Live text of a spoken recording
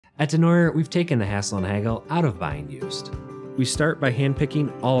At DeNooyer, we've taken the hassle and haggle out of buying used. We start by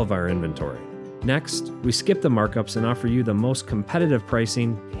handpicking all of our inventory. Next, we skip the markups and offer you the most competitive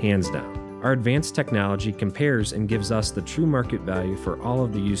pricing, hands down. Our advanced technology compares and gives us the true market value for all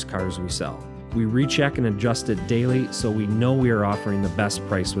of the used cars we sell. We recheck and adjust it daily so we know we are offering the best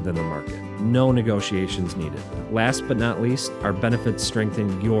price within the market. No negotiations needed. Last but not least, our benefits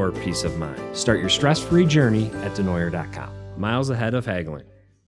strengthen your peace of mind. Start your stress-free journey at DeNooyer.com. Miles ahead of haggling.